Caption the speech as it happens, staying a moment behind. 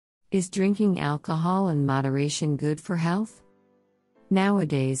Is drinking alcohol in moderation good for health?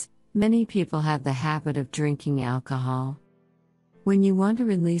 Nowadays, many people have the habit of drinking alcohol. When you want to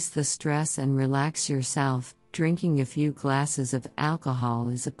release the stress and relax yourself, drinking a few glasses of alcohol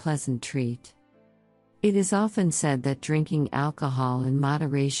is a pleasant treat. It is often said that drinking alcohol in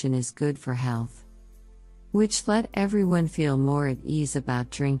moderation is good for health, which let everyone feel more at ease about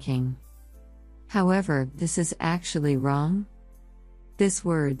drinking. However, this is actually wrong. This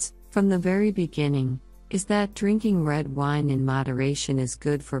words, from the very beginning, is that drinking red wine in moderation is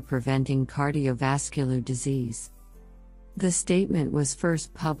good for preventing cardiovascular disease. The statement was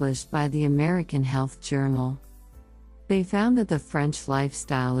first published by the American Health Journal. They found that the French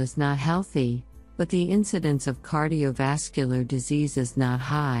lifestyle is not healthy, but the incidence of cardiovascular disease is not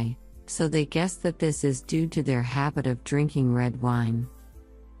high, so they guessed that this is due to their habit of drinking red wine.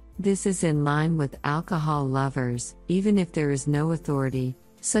 This is in line with alcohol lovers. Even if there is no authority,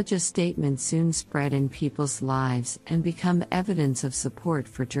 such a statement soon spread in people's lives and become evidence of support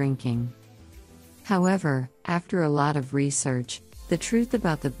for drinking. However, after a lot of research, the truth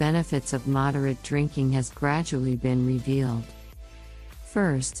about the benefits of moderate drinking has gradually been revealed.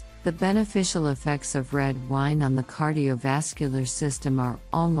 First, the beneficial effects of red wine on the cardiovascular system are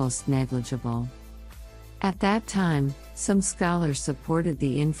almost negligible. At that time, some scholars supported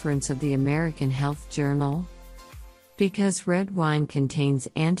the inference of the American Health Journal. Because red wine contains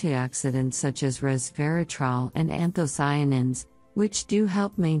antioxidants such as resveratrol and anthocyanins, which do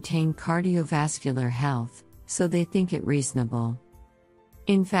help maintain cardiovascular health, so they think it reasonable.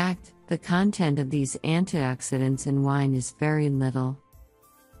 In fact, the content of these antioxidants in wine is very little.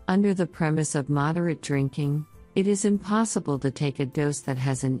 Under the premise of moderate drinking, it is impossible to take a dose that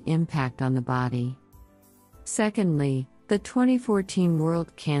has an impact on the body. Secondly, the 2014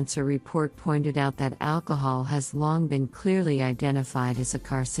 World Cancer Report pointed out that alcohol has long been clearly identified as a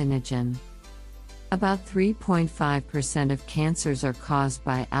carcinogen. About 3.5% of cancers are caused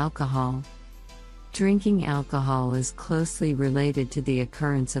by alcohol. Drinking alcohol is closely related to the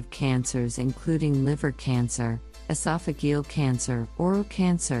occurrence of cancers including liver cancer, esophageal cancer, oral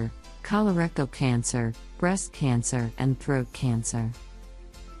cancer, colorectal cancer, breast cancer, and throat cancer.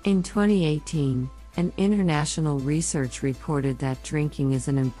 In 2018, an international research reported that drinking is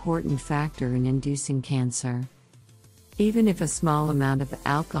an important factor in inducing cancer. Even if a small amount of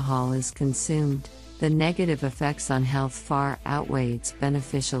alcohol is consumed, the negative effects on health far outweigh its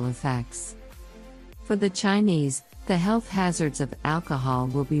beneficial effects. For the Chinese, the health hazards of alcohol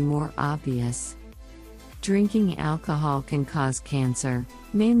will be more obvious. Drinking alcohol can cause cancer,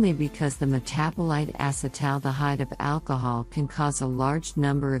 mainly because the metabolite acetaldehyde of alcohol can cause a large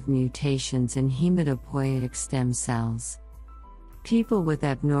number of mutations in hematopoietic stem cells. People with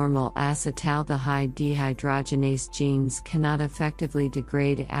abnormal acetaldehyde dehydrogenase genes cannot effectively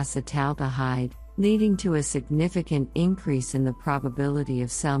degrade acetaldehyde, leading to a significant increase in the probability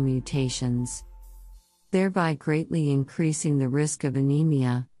of cell mutations, thereby greatly increasing the risk of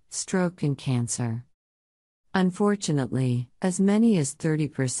anemia, stroke, and cancer. Unfortunately, as many as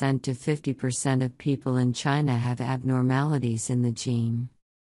 30% to 50% of people in China have abnormalities in the gene.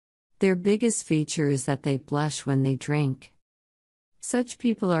 Their biggest feature is that they blush when they drink. Such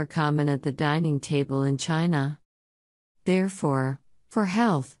people are common at the dining table in China. Therefore, for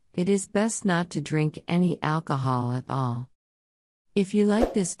health, it is best not to drink any alcohol at all. If you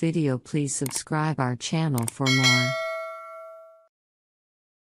like this video, please subscribe our channel for more.